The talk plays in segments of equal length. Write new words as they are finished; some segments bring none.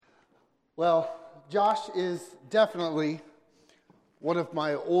Well, Josh is definitely one of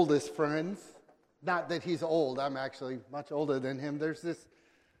my oldest friends. Not that he's old, I'm actually much older than him. There's this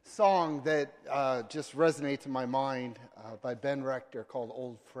song that just resonates in my mind by Ben Rector called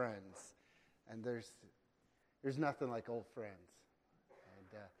Old Friends. And there's nothing like old friends.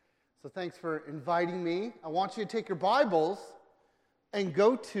 And so thanks for inviting me. I want you to take your Bibles and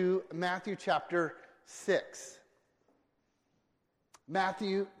go to Matthew chapter 6.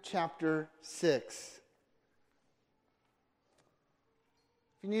 Matthew chapter 6.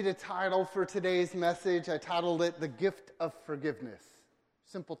 If you need a title for today's message, I titled it The Gift of Forgiveness.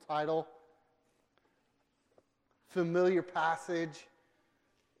 Simple title. Familiar passage.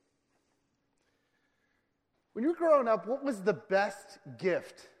 When you were growing up, what was the best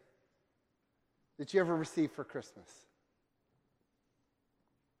gift that you ever received for Christmas?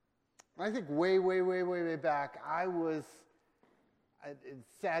 I think way back, it's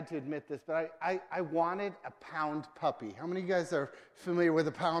sad to admit this, but I wanted a pound puppy. How many of you guys are familiar with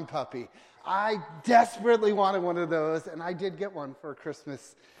a pound puppy? I desperately wanted one of those, and I did get one for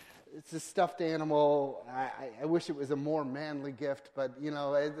Christmas. It's a stuffed animal. I wish it was a more manly gift, but,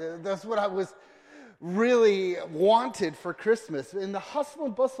 that's what I was really wanted for Christmas. In the hustle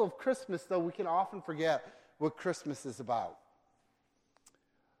and bustle of Christmas, though, we can often forget what Christmas is about.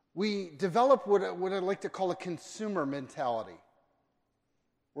 We develop what I like to call a consumer mentality,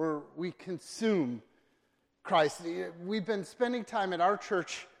 where we consume Christ. We've been spending time at our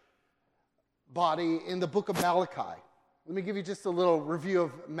church body in the book of Malachi. Let me give you just a little review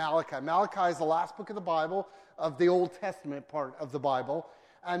of Malachi. Malachi is the last book of the Bible, of the Old Testament part of the Bible.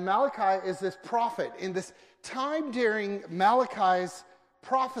 And Malachi is this prophet. In this time during Malachi's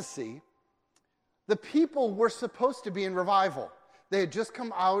prophecy, the people were supposed to be in revival. They had just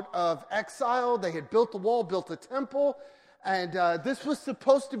come out of exile. They had built the wall, built a temple. And this was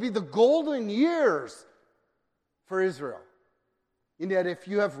supposed to be the golden years for Israel. And yet, if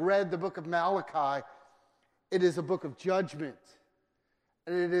you have read the book of Malachi, it is a book of judgment.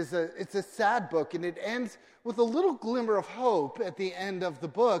 And it's a sad book, and it ends with a little glimmer of hope at the end of the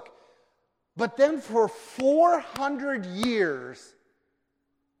book. But then for 400 years,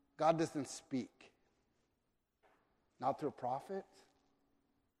 God doesn't speak. Not through a prophet,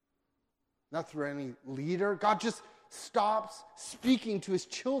 not through any leader. God just stops speaking to his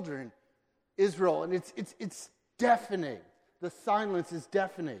children, Israel, and it's deafening. The silence is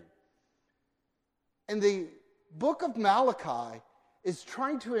deafening. And the book of Malachi is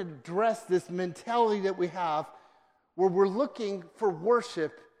trying to address this mentality that we have where we're looking for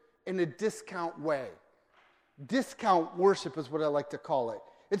worship in a discount way. Discount worship is what I like to call it.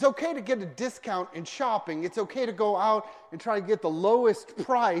 It's okay to get a discount in shopping. It's okay to go out and try to get the lowest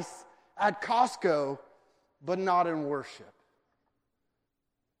price at Costco, but not in worship.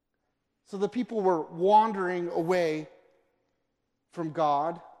 So the people were wandering away from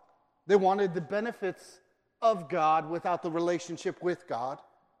God. They wanted the benefits of God without the relationship with God.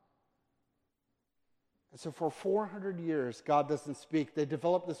 And so for 400 years, God doesn't speak. They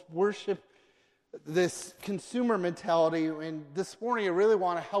developed this worship, this consumer mentality. And this morning, I really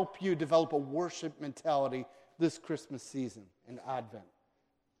want to help you develop a worship mentality this Christmas season in Advent.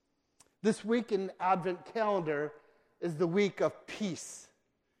 This week in Advent calendar is the week of peace,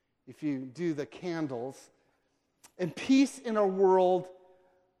 if you do the candles. And peace in our world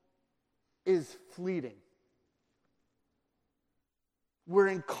is fleeting. We're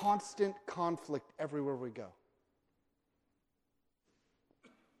in constant conflict everywhere we go.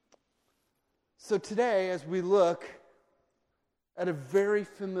 So today, as we look at a very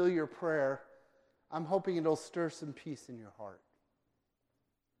familiar prayer, I'm hoping it'll stir some peace in your heart.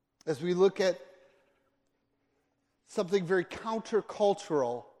 As we look at something very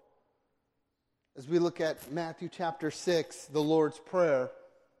countercultural, as we look at Matthew chapter 6, the Lord's Prayer,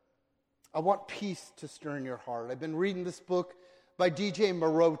 I want peace to stir in your heart. I've been reading this book by D.J.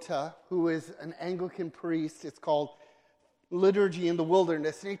 Marotta, who is an Anglican priest. It's called Liturgy in the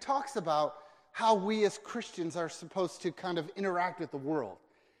Wilderness. And he talks about how we as Christians are supposed to kind of interact with the world.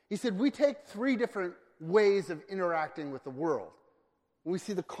 He said, we take 3 different ways of interacting with the world. When we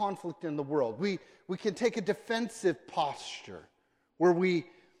see the conflict in the world, we can take a defensive posture where we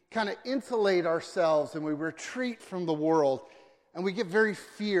kind of insulate ourselves and we retreat from the world and we get very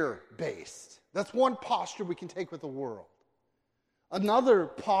fear-based. That's one posture we can take with the world. Another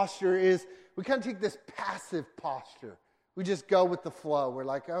posture is we kind of take this passive posture. We just go with the flow. We're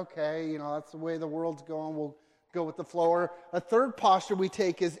like, okay, that's the way the world's going. We'll go with the flow. Or a third posture we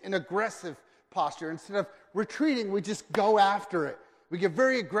take is an aggressive posture. Instead of retreating, we just go after it. We get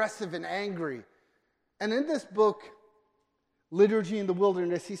very aggressive and angry. And in this book, liturgy in the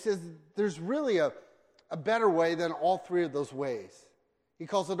wilderness, he says there's really a better way than all three of those ways. He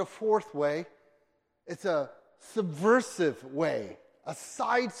calls it a fourth way. It's a subversive way, a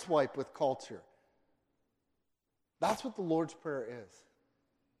sideswipe with culture. That's what the Lord's Prayer is.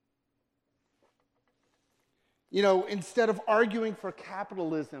 You know, instead of arguing for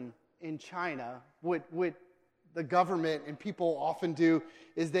capitalism in China, what the government and people often do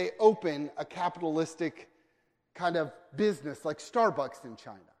is they open a capitalistic kind of business like Starbucks in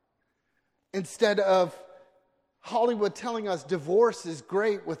China. Instead of Hollywood telling us divorce is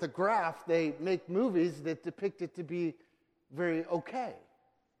great with a graph, they make movies that depict it to be very okay.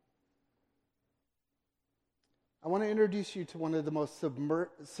 I want to introduce you to one of the most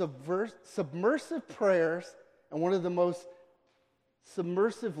submersive prayers and one of the most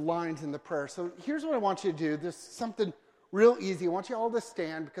submersive lines in the prayer. So here's what I want you to do. There's something real easy. I want you all to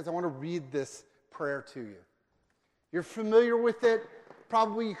stand because I want to read this prayer to you. You're familiar with it.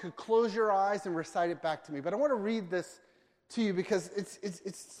 Probably you could close your eyes and recite it back to me. But I want to read this to you because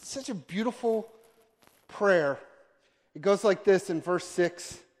it's such a beautiful prayer. It goes like this in verse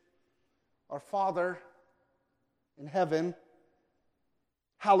 6. Our Father in heaven,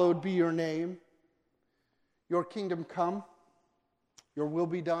 hallowed be your name. Your kingdom come. Your will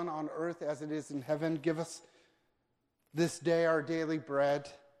be done on earth as it is in heaven. Give us this day our daily bread,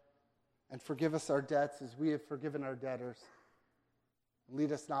 and forgive us our debts as we have forgiven our debtors.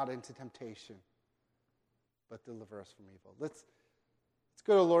 Lead us not into temptation, but deliver us from evil. Let's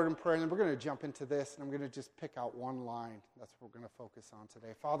go to the Lord in prayer, and then we're going to jump into this, and I'm going to just pick out one line. That's what we're going to focus on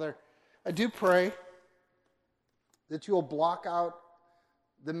today. Father, I do pray that you will block out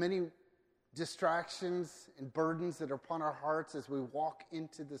the many distractions and burdens that are upon our hearts as we walk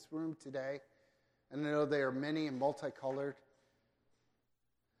into this room today. And I know they are many and multicolored.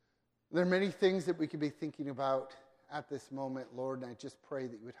 There are many things that we could be thinking about at this moment, Lord, and I just pray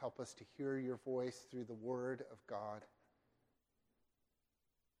that you would help us to hear your voice through the Word of God.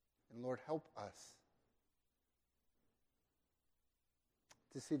 And Lord, help us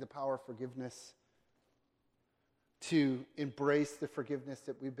to see the power of forgiveness, to embrace the forgiveness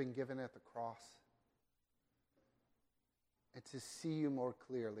that we've been given at the cross, and to see you more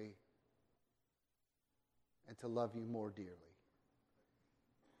clearly, and to love you more dearly.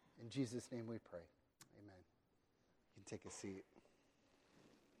 In Jesus' name we pray. Amen. You can take a seat.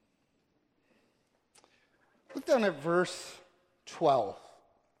 Look down at verse 12.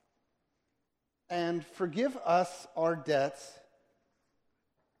 And forgive us our debts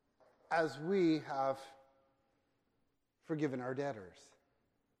as we have forgiven our debtors.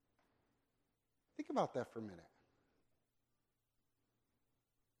 Think about that for a minute.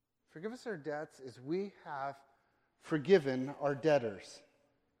 Forgive us our debts as we have forgiven our debtors.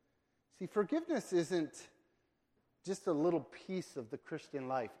 See, forgiveness isn't just a little piece of the Christian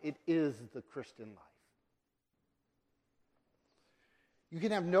life. It is the Christian life. You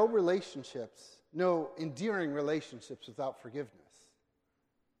can have no relationships, no endearing relationships without forgiveness.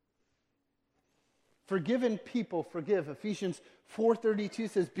 Forgiven people forgive. Ephesians 4:32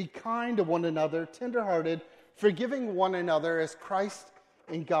 says, be kind to one another, tenderhearted, forgiving one another as Christ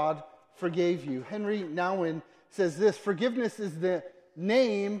and God forgave you. Henry Nouwen says this, forgiveness is the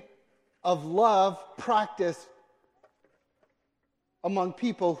name of love practiced among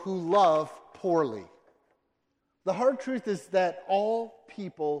people who love poorly. The hard truth is that all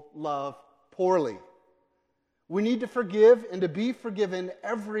people love poorly. We need to forgive and to be forgiven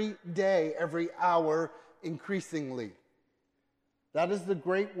every day, every hour, increasingly. That is the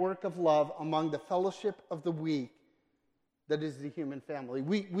great work of love among the fellowship of the weak that is the human family.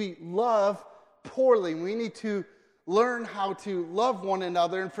 We love poorly. We need to learn how to love one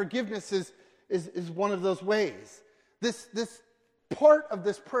another, and forgiveness is one of those ways. This part of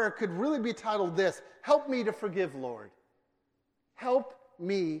this prayer could really be titled this, help me to forgive, Lord. Help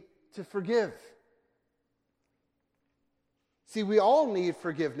me to forgive. See, we all need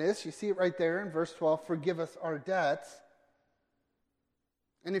forgiveness. You see it right there in verse 12, forgive us our debts.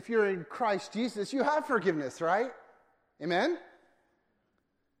 And if you're in Christ Jesus, you have forgiveness, right? Amen?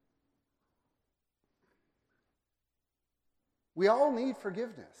 We all need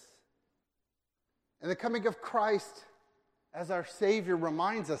forgiveness. And the coming of Christ as our Savior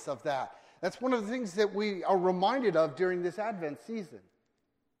reminds us of that. That's one of the things that we are reminded of during this Advent season.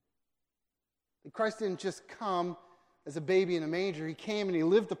 That Christ didn't just come as a baby in a manger. He came and he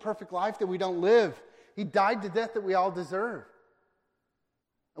lived the perfect life that we don't live. He died the death that we all deserve.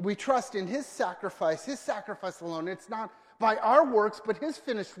 And we trust in his sacrifice alone. It's not by our works, but his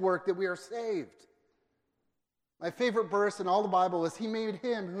finished work that we are saved. My favorite verse in all the Bible is, he made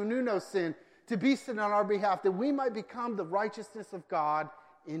him who knew no sin to be sin on our behalf, that we might become the righteousness of God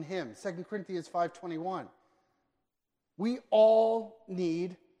in him. 2 Corinthians 5:21. We all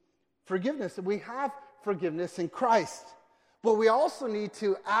need forgiveness, and we have forgiveness in Christ. But we also need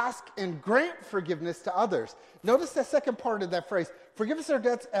to ask and grant forgiveness to others. Notice the second part of that phrase. Forgive us our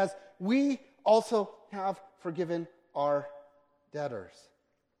debts as we also have forgiven our debtors.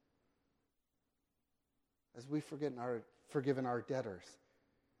 As we forgiven our debtors.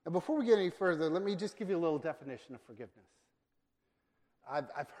 Now, before we get any further, let me just give you a little definition of forgiveness.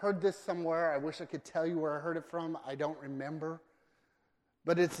 I've heard this somewhere. I wish I could tell you where I heard it from. I don't remember.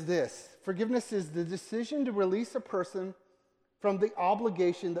 But it's this. Forgiveness is the decision to release a person from the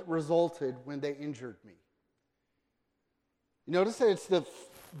obligation that resulted when they injured me. You notice that it's the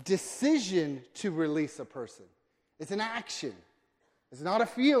decision to release a person. It's an action. It's not a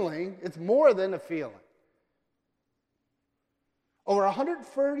feeling. It's more than a feeling. Over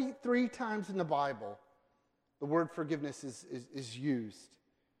 133 times in the Bible, the word forgiveness is used.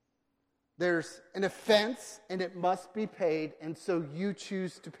 There's an offense, and it must be paid, and so you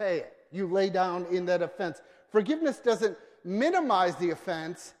choose to pay it. You lay down in that offense. Forgiveness doesn't minimize the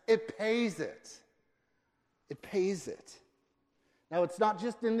offense, it pays it. It pays it. Now, it's not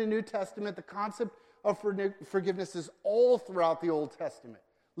just in the New Testament. The concept of forgiveness is all throughout the Old Testament.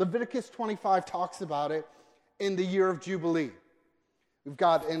 Leviticus 25 talks about it in the year of Jubilee. We've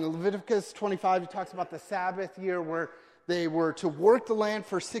got in Leviticus 25, it talks about the Sabbath year where they were to work the land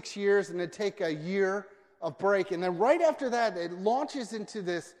for 6 years and then take a year of break. And then right after that, it launches into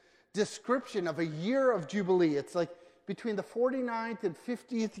this description of a year of Jubilee. It's like between the 49th and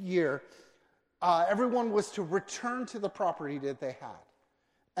 50th year, everyone was to return to the property that they had.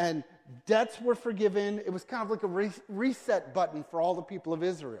 And debts were forgiven. It was kind of like a reset button for all the people of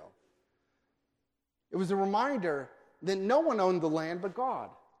Israel. It was a reminder that no one owned the land but God.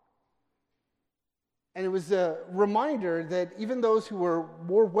 And it was a reminder that even those who were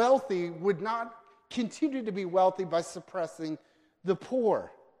more wealthy would not continue to be wealthy by suppressing the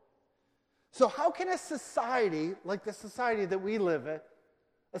poor. So how can a society, like the society that we live in,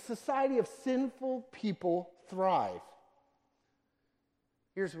 a society of sinful people, thrive?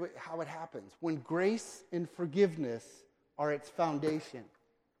 Here's how it happens. When grace and forgiveness are its foundation,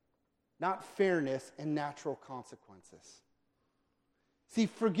 not fairness and natural consequences. See,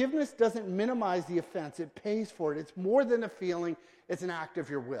 forgiveness doesn't minimize the offense. It pays for it. It's more than a feeling. It's an act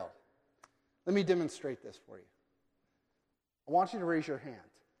of your will. Let me demonstrate this for you. I want you to raise your hand.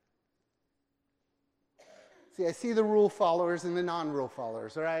 See, I see the rule followers and the non-rule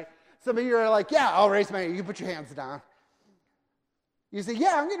followers, all right? Some of you are like, yeah, I'll raise my hand. You put your hands down. You say,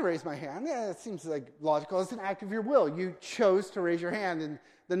 yeah, I'm going to raise my hand. Yeah, it seems like logical. It's an act of your will. You chose to raise your hand, and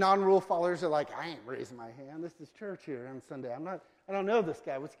the non-rule followers are like, I ain't raising my hand. This is church here on Sunday. I don't know this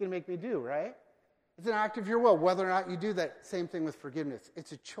guy. What's he going to make me do, right? It's an act of your will. Whether or not you do that, same thing with forgiveness.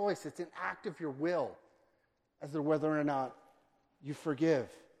 It's a choice. It's an act of your will as to whether or not you forgive.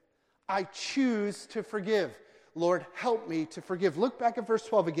 I choose to forgive. Lord, help me to forgive. Look back at verse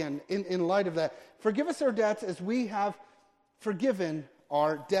 12 again in light of that. Forgive us our debts as we have forgiven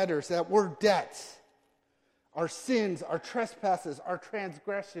our debtors. That word debts, our sins, our trespasses, our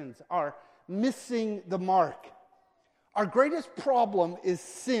transgressions, our missing the mark. Our greatest problem is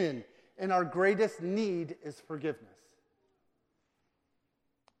sin, and our greatest need is forgiveness.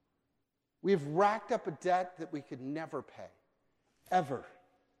 We have racked up a debt that we could never pay, ever.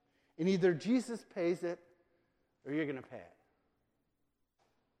 And either Jesus pays it, or you're going to pay it.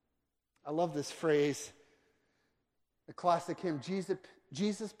 I love this phrase, the classic hymn,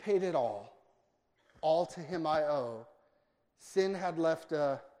 Jesus paid it all to him I owe. Sin had left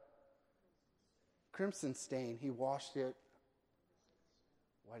a crimson stain, he washed it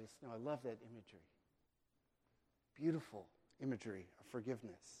white as snow. I love that imagery. Beautiful imagery of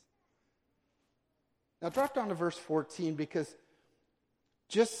forgiveness. Now drop down to verse 14, because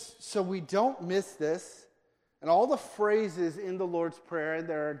just so we don't miss this, and all the phrases in the Lord's Prayer, and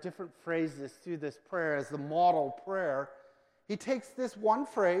there are different phrases through this prayer as the model prayer, he takes this one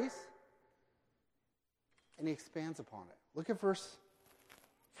phrase and he expands upon it. Look at verse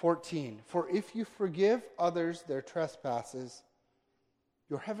 14. For if you forgive others their trespasses,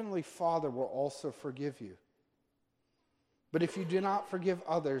 your heavenly Father will also forgive you. But if you do not forgive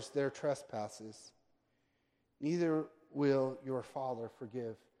others their trespasses, neither will your Father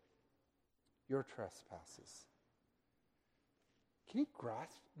forgive your trespasses. Can you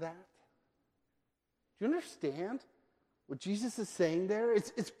grasp that? Do you understand what Jesus is saying there?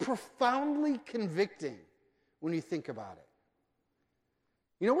 It's profoundly convicting when you think about it.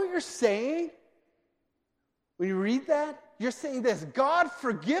 You know what you're saying? When you read that, you're saying this: God,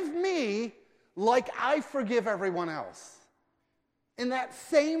 forgive me like I forgive everyone else. In that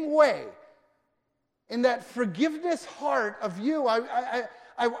same way, in that forgiveness heart of you, I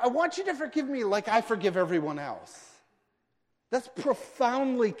want you to forgive me like I forgive everyone else. That's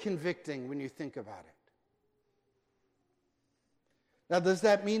profoundly convicting when you think about it. Now, does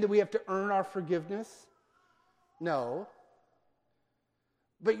that mean that we have to earn our forgiveness? No.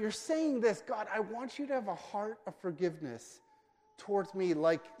 But you're saying this, God, I want you to have a heart of forgiveness towards me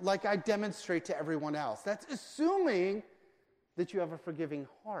like I demonstrate to everyone else. That's assuming that you have a forgiving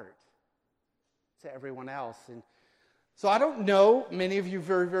heart to everyone else. And so I don't know many of you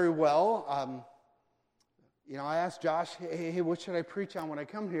very, very well. I asked Josh, hey, what should I preach on when I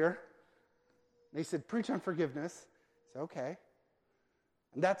come here? And he said, preach on forgiveness. I said, okay.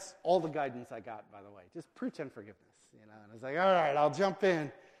 And that's all the guidance I got, by the way. Just preach on forgiveness. And I was like, all right, I'll jump in.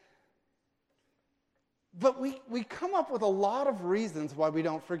 But we come up with a lot of reasons why we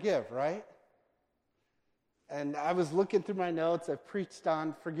don't forgive, right? And I was looking through my notes. I've preached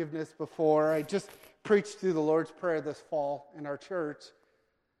on forgiveness before. I just preached through the Lord's Prayer this fall in our church.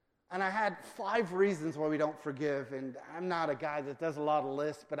 And I had 5 reasons why we don't forgive. And I'm not a guy that does a lot of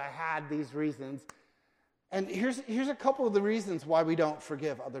lists, but I had these reasons. And here's a couple of the reasons why we don't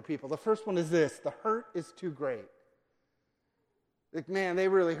forgive other people. The first one is this: the hurt is too great. Like, man, they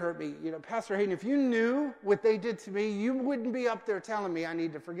really hurt me. Pastor Hayden, if you knew what they did to me, you wouldn't be up there telling me I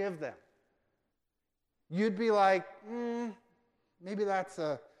need to forgive them. You'd be like, maybe that's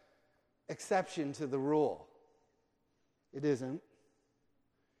an exception to the rule. It isn't.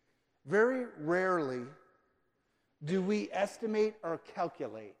 Very rarely do we estimate or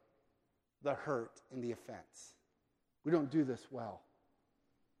calculate the hurt and the offense. We don't do this well.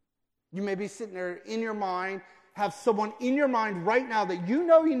 You may be sitting there in your mind, have someone in your mind right now that you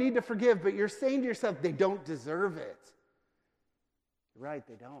know you need to forgive, but you're saying to yourself, they don't deserve it. You're right,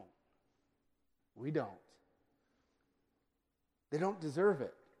 they don't. We don't. They don't deserve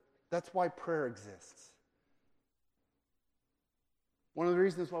it. That's why prayer exists. One of the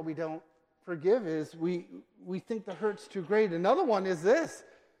reasons why we don't forgive is we think the hurt's too great. Another one is this.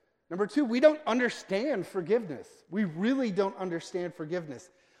 Number 2, we don't understand forgiveness. We really don't understand forgiveness.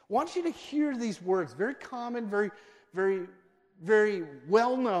 I want you to hear these words, very common, very, very, very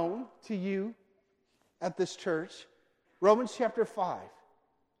well known to you at this church. Romans chapter 5.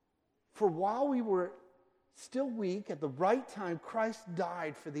 For while we were still weak, at the right time, Christ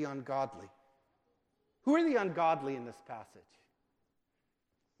died for the ungodly. Who are the ungodly in this passage?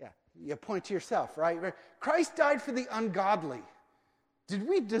 Yeah, you point to yourself, right? Christ died for the ungodly. Did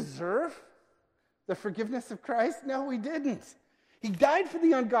we deserve the forgiveness of Christ? No, we didn't. He died for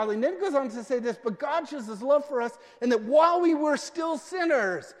the ungodly. And then it goes on to say this, but God shows his love for us, and that while we were still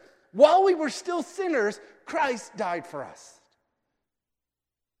sinners, Christ died for us.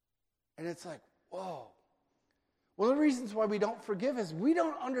 And it's like, whoa. One of the reasons why we don't forgive is we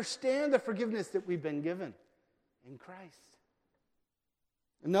don't understand the forgiveness that we've been given in Christ.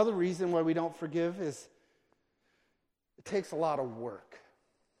 Another reason why we don't forgive is it takes a lot of work.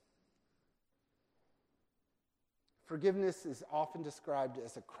 Forgiveness is often described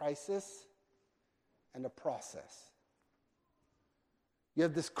as a crisis and a process. You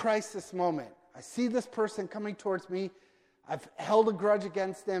have this crisis moment. I see this person coming towards me. I've held a grudge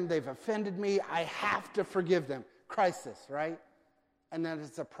against them. They've offended me. I have to forgive them. Crisis, right? And then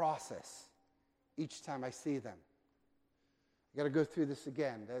it's a process each time I see them. I got to go through this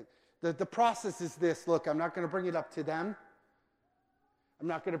again. The process is this. Look, I'm not going to bring it up to them. I'm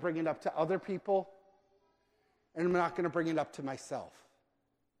not going to bring it up to other people. And I'm not going to bring it up to myself.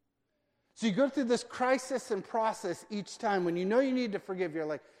 So you go through this crisis and process each time. When you know you need to forgive, you're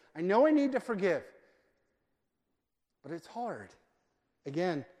like, I know I need to forgive. But it's hard.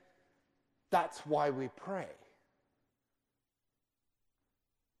 Again, that's why we pray.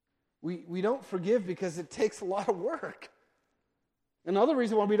 We don't forgive because it takes a lot of work. Another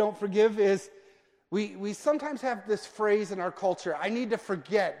reason why we don't forgive is we sometimes have this phrase in our culture, I need to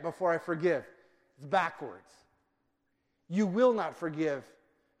forget before I forgive. It's backwards. You will not forgive.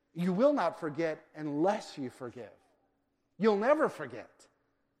 You will not forget unless you forgive. You'll never forget.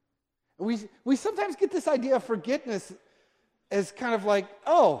 We sometimes get this idea of forgiveness as kind of like,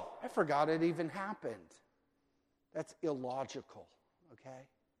 oh, I forgot it even happened. That's illogical, okay?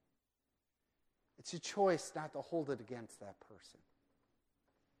 It's a choice not to hold it against that person.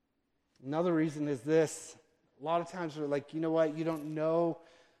 Another reason is this. A lot of times we're like, you know what? You don't know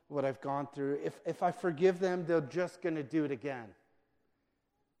what I've gone through. If I forgive them, they're just going to do it again.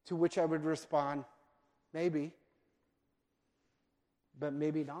 To which I would respond, maybe, but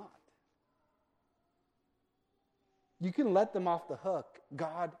maybe not. You can let them off the hook.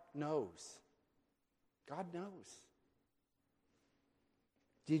 God knows. God knows.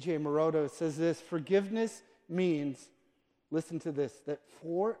 D.J. Morodo says this: forgiveness means, listen to this, that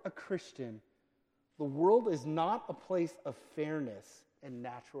for a Christian, the world is not a place of fairness and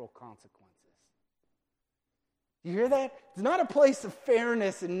natural consequences. You hear that? It's not a place of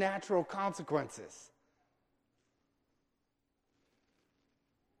fairness and natural consequences.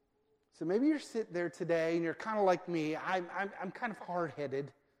 So maybe you're sitting there today and you're kind of like me. I'm kind of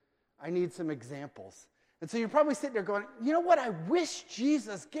hard-headed. I need some examples. And so you're probably sitting there going, you know what? I wish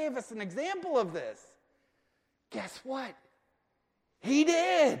Jesus gave us an example of this. Guess what? He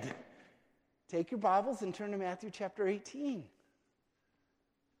did. Take your Bibles and turn to Matthew chapter 18.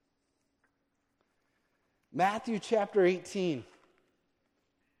 Matthew chapter 18.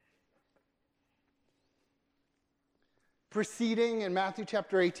 Preceding in Matthew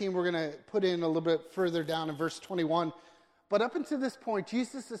chapter 18, we're going to put in a little bit further down in verse 21. But up until this point,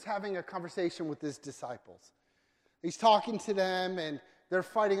 Jesus is having a conversation with his disciples. He's talking to them, and they're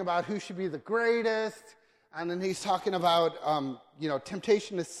fighting about who should be the greatest. And then he's talking about,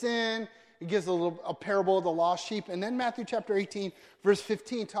 temptation to sin. He gives a parable of the lost sheep. And then Matthew chapter 18, verse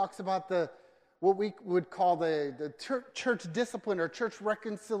 15, talks about what we would call the church discipline or church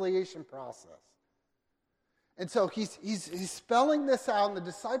reconciliation process. And so he's spelling this out, and the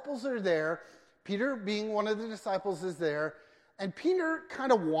disciples are there. Peter, being one of the disciples, is there. And Peter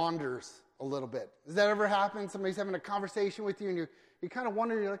kind of wanders a little bit. Does that ever happen? Somebody's having a conversation with you, and you kind of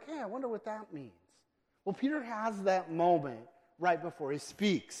wonder, you're like, hey, I wonder what that means. Well, Peter has that moment right before he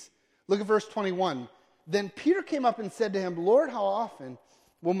speaks. Look at verse 21. Then Peter came up and said to him, Lord, how often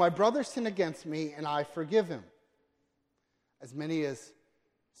will my brother sin against me and I forgive him? As many as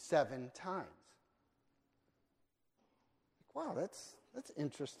 7 times. Wow, that's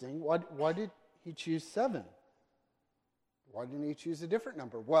interesting. Why did he choose 7? Why didn't he choose a different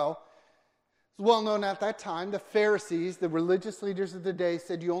number? Well, it's well known at that time, the Pharisees, the religious leaders of the day,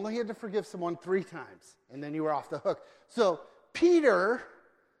 said you only had to forgive someone 3 times, and then you were off the hook. So Peter,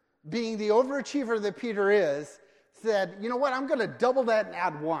 being the overachiever that Peter is, said, you know what, I'm going to double that and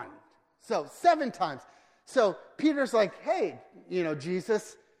add 1. So 7 times. So Peter's like, hey,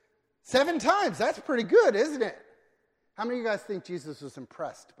 Jesus, 7 times, that's pretty good, isn't it? How many of you guys think Jesus was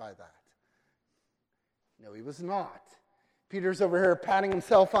impressed by that? No, he was not. Peter's over here patting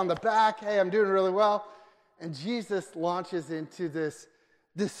himself on the back. Hey, I'm doing really well. And Jesus launches into this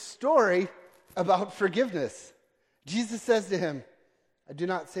story about forgiveness. Jesus says to him, I do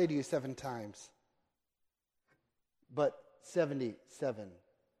not say to you 7 times, but 77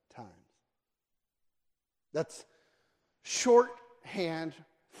 times. That's shorthand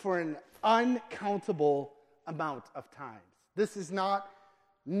for an uncountable amount of times. This is not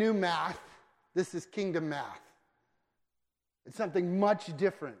new math. This is kingdom math. It's something much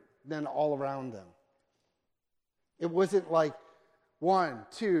different than all around them. It wasn't like 1,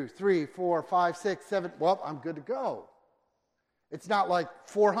 2, 3, 4, 5, 6, 7. Well, I'm good to go. It's not like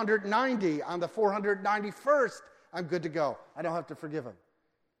 490 on the 491st. I'm good to go. I don't have to forgive him.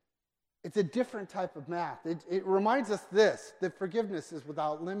 It's a different type of math. It reminds us that forgiveness is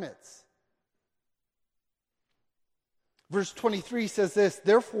without limits. Verse 23 says this,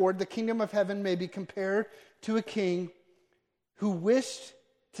 therefore the kingdom of heaven may be compared to a king who wished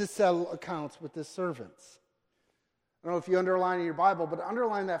to settle accounts with his servants. I don't know if you underline in your Bible, but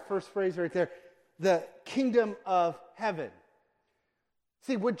underline that first phrase right there, the kingdom of heaven.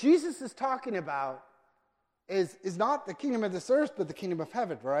 See, what Jesus is talking about is not the kingdom of this earth, but the kingdom of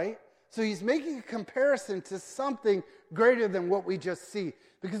heaven, right? So he's making a comparison to something greater than what we just see.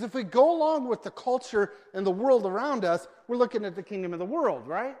 Because if we go along with the culture and the world around us, we're looking at the kingdom of the world,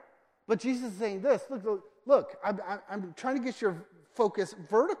 right? But Jesus is saying this, look, I'm trying to get your focus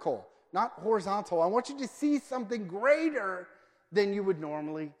vertical, not horizontal. I want you to see something greater than you would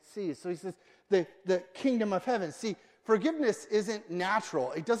normally see. So he says, the kingdom of heaven. See, forgiveness isn't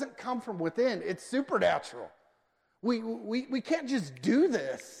natural. It doesn't come from within. It's supernatural. We can't just do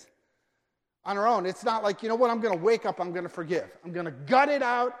this on our own. It's not like, you know what, I'm going to wake up, I'm going to forgive. I'm going to gut it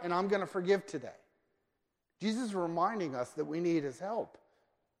out, and I'm going to forgive today. Jesus is reminding us that we need his help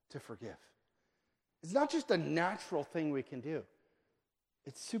to forgive. It's not just a natural thing we can do.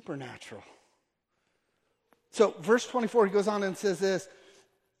 It's supernatural. So verse 24, he goes on and says this,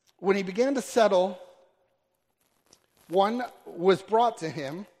 when he began to settle, one was brought to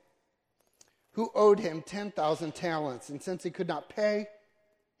him who owed him 10,000 talents. And since he could not pay,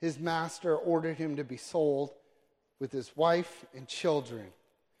 his master ordered him to be sold with his wife and children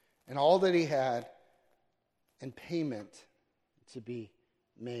and all that he had, and payment to be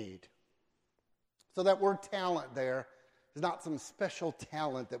made. So that word talent there is not some special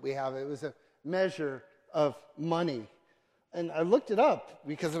talent that we have. It was a measure of money. And I looked it up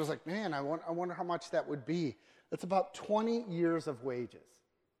because I was like, man, I wonder how much that would be. It's about 20 years of wages.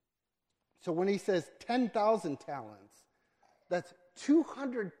 So when he says 10,000 talents, that's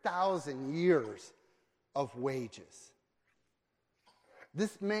 200,000 years of wages.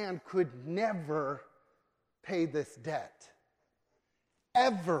 This man could never pay this debt.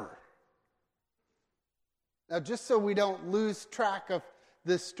 Ever. Now, just so we don't lose track of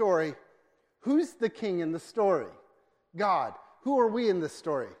this story, who's the king in the story? God. Who are we in this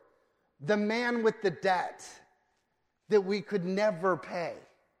story? The man with the debt that we could never pay.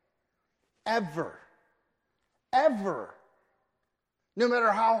 Ever. Ever. No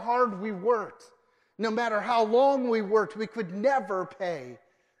matter how hard we worked, no matter how long we worked, we could never pay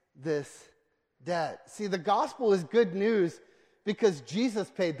this debt. See, the gospel is good news because Jesus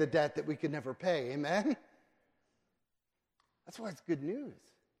paid the debt that we could never pay. Amen? That's why it's good news.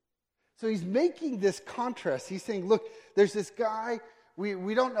 So he's making this contrast. He's saying, look, there's this guy.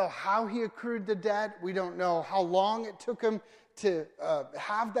 We don't know how he accrued the debt. We don't know how long it took him to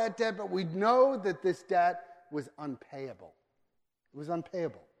have that debt, but we know that this debt was unpayable. It was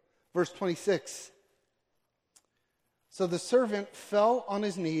unpayable. Verse 26. So the servant fell on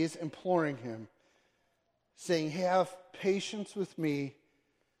his knees, imploring him, saying, have patience with me,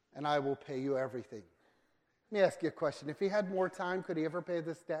 and I will pay you everything. Let me ask you a question. If he had more time, could he ever pay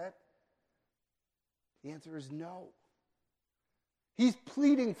this debt? The answer is no. He's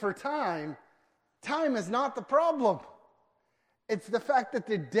pleading for time. Time is not the problem. It's the fact that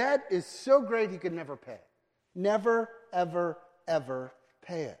the debt is so great he could never pay it. Never, ever, ever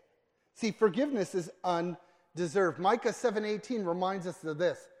pay it. See, forgiveness is undeserved. Micah 7:18 reminds us of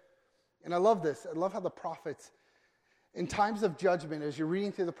this. And I love this. I love how the prophets, in times of judgment, as you're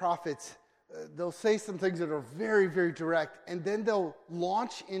reading through the prophets, they'll say some things that are very, very direct, and then they'll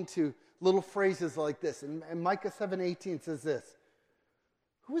launch into little phrases like this. And Micah 7:18 says this,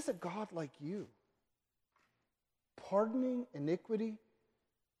 who is a God like you, pardoning iniquity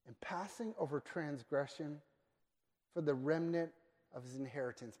and passing over transgression for the remnant of his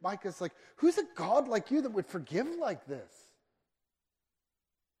inheritance? Micah's like, who's a God like you that would forgive like this?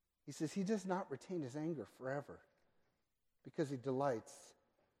 He says he does not retain his anger forever because he delights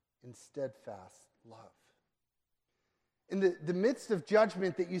in steadfast love. In the midst of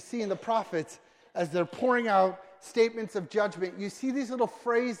judgment that you see in the prophets, as they're pouring out statements of judgment, you see these little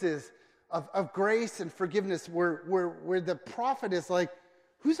phrases of grace and forgiveness where the prophet is like,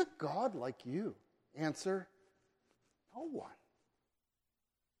 who's a God like you? Answer, no one.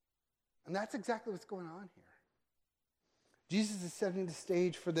 And that's exactly what's going on here. Jesus is setting the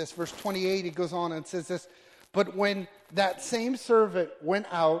stage for this. Verse 28, he goes on and says this, but when that same servant went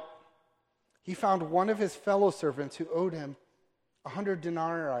out, he found one of his fellow servants who owed him 100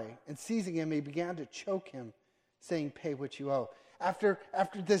 denarii, and seizing him, he began to choke him, saying, pay what you owe. After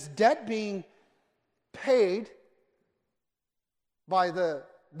this debt being paid by the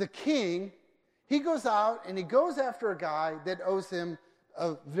king, he goes out and he goes after a guy that owes him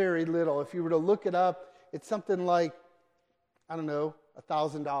very little. If you were to look it up, it's something like, I don't know,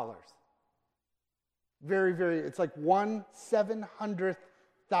 $1,000. Very, very, it's like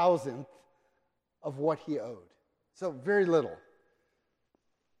 1/700,000th of what he owed. So very little.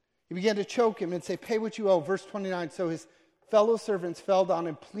 He began to choke him and say, pay what you owe. Verse 29, so his fellow servants fell down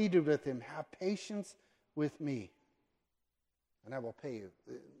and pleaded with him, have patience with me, and I will pay you.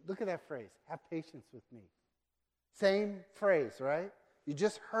 Look at that phrase, have patience with me. Same phrase, right? You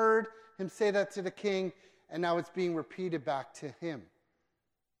just heard him say that to the king, and now it's being repeated back to him.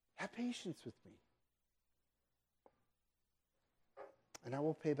 Have patience with me, and I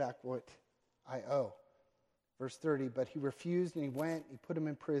will pay back what I owe. Verse 30, but he refused and he went, he put him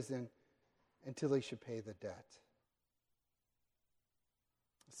in prison until he should pay the debt.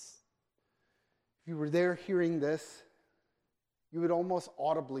 If you were there hearing this, you would almost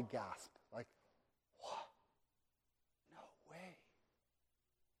audibly gasp, like, what? No way.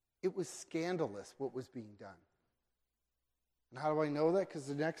 It was scandalous what was being done. And how do I know that? Because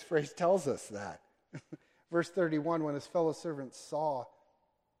the next phrase tells us that. Verse 31, when his fellow servants saw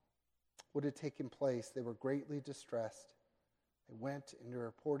what had taken place, they were greatly distressed. They went and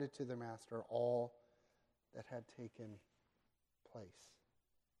reported to their master all that had taken place.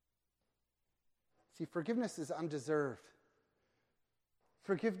 See, forgiveness is undeserved.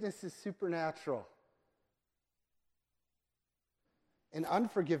 Forgiveness is supernatural. And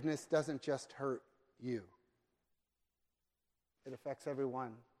unforgiveness doesn't just hurt you. It affects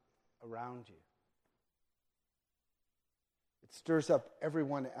everyone around you. It stirs up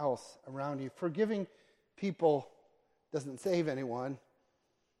everyone else around you. Forgiving people doesn't save anyone.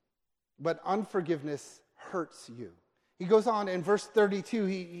 but unforgiveness hurts you. He goes on in verse 32,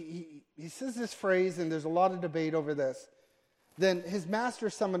 he says this phrase, and there's a lot of debate over this. Then his master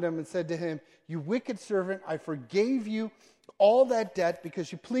summoned him and said to him, "You wicked servant, I forgave you all that debt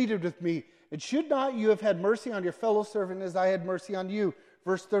because you pleaded with me. And should not you have had mercy on your fellow servant as I had mercy on you?"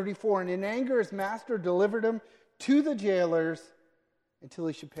 Verse 34, and in anger his master delivered him to the jailers until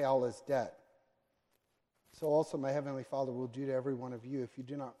he should pay all his debt. So also my heavenly Father will do to every one of you if you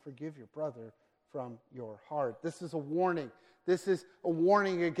do not forgive your brother from your heart. This is a warning. This is a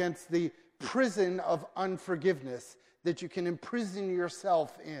warning against the prison of unforgiveness that you can imprison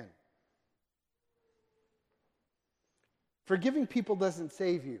yourself in. Forgiving people doesn't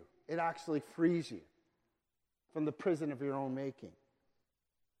save you. It actually frees you from the prison of your own making.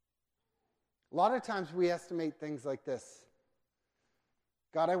 A lot of times we estimate things like this.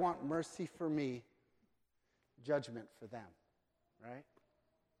 God, I want mercy for me, judgment for them, right?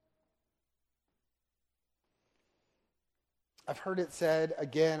 I've heard it said,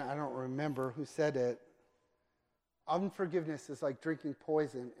 again, I don't remember who said it, unforgiveness is like drinking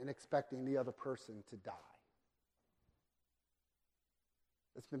poison and expecting the other person to die.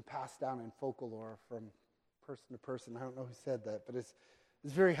 It's been passed down in folklore from person to person. I don't know who said that, but it's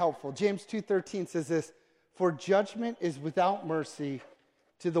very helpful. James 2:13 says this, "For judgment is without mercy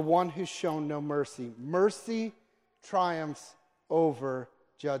to the one who's shown no mercy. Mercy triumphs over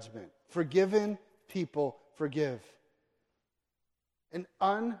judgment." Forgiven people forgive. An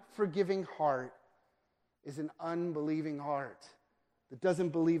unforgiving heart is an unbelieving heart that doesn't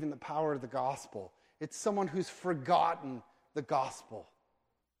believe in the power of the gospel. It's someone who's forgotten the gospel.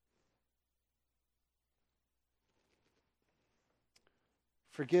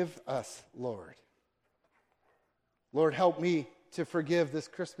 Forgive us, Lord. Lord, help me to forgive this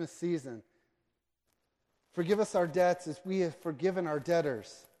Christmas season. Forgive us our debts as we have forgiven our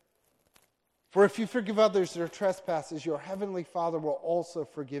debtors. For if you forgive others their trespasses, your heavenly Father will also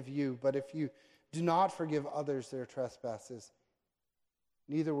forgive you. But if you do not forgive others their trespasses,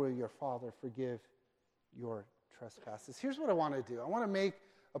 neither will your Father forgive your trespasses. Here's what I want to do. I want to make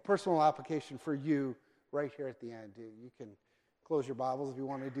a personal application for you right here at the end. You can close your Bibles if you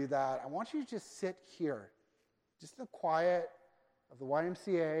want to do that. I want you to just sit here, just in the quiet of the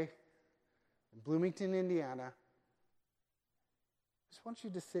YMCA in Bloomington, Indiana. I just want you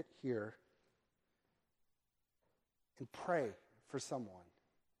to sit here and pray for someone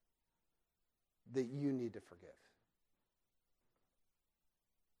that you need to forgive.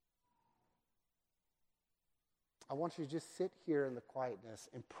 I want you to just sit here in the quietness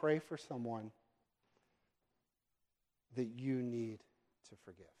and pray for someone that you need to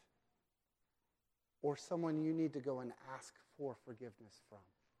forgive. Or someone you need to go and ask for forgiveness from.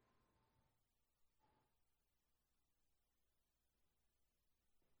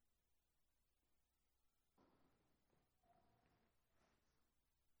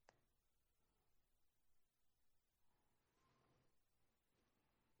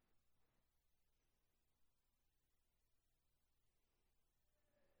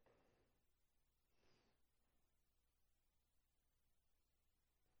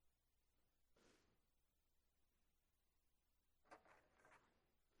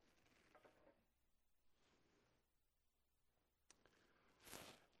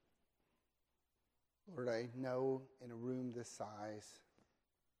 Lord, I know in a room this size,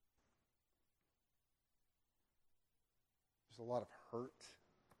 there's a lot of hurt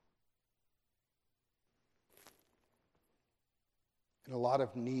and a lot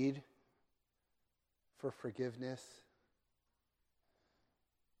of need for forgiveness.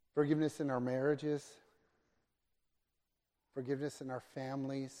 Forgiveness in our marriages, forgiveness in our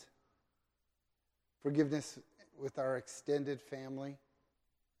families, forgiveness with our extended family,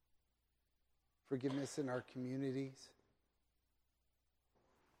 forgiveness in our communities.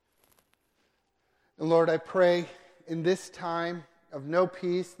 And Lord, I pray in this time of no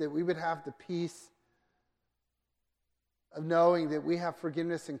peace that we would have the peace of knowing that we have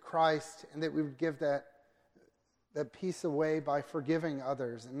forgiveness in Christ, and that we would give that peace away by forgiving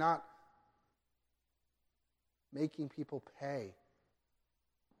others and not making people pay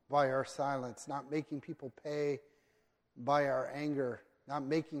by our silence, not making people pay by our anger, not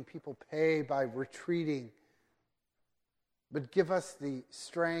making people pay by retreating, but give us the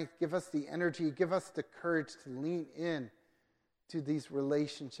strength, give us the energy, give us the courage to lean in to these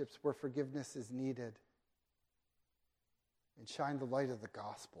relationships where forgiveness is needed and shine the light of the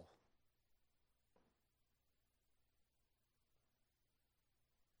gospel.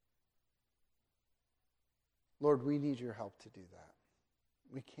 Lord, we need your help to do that.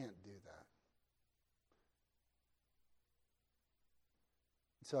 We can't do that.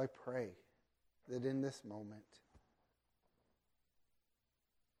 so I pray that in this moment,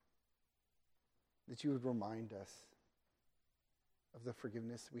 that you would remind us of the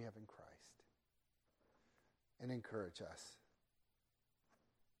forgiveness we have in Christ and encourage us.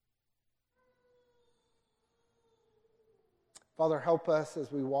 Father, help us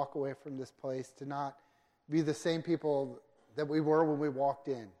as we walk away from this place to not be the same people that we were when we walked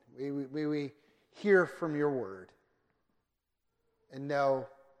in. We hear from your word and know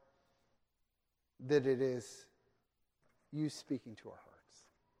that it is you speaking to our hearts.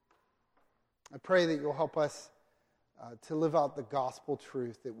 I pray that you'll help us to live out the gospel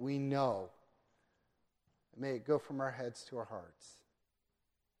truth that we know. May it go from our heads to our hearts.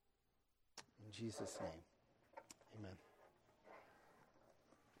 In Jesus' name, amen.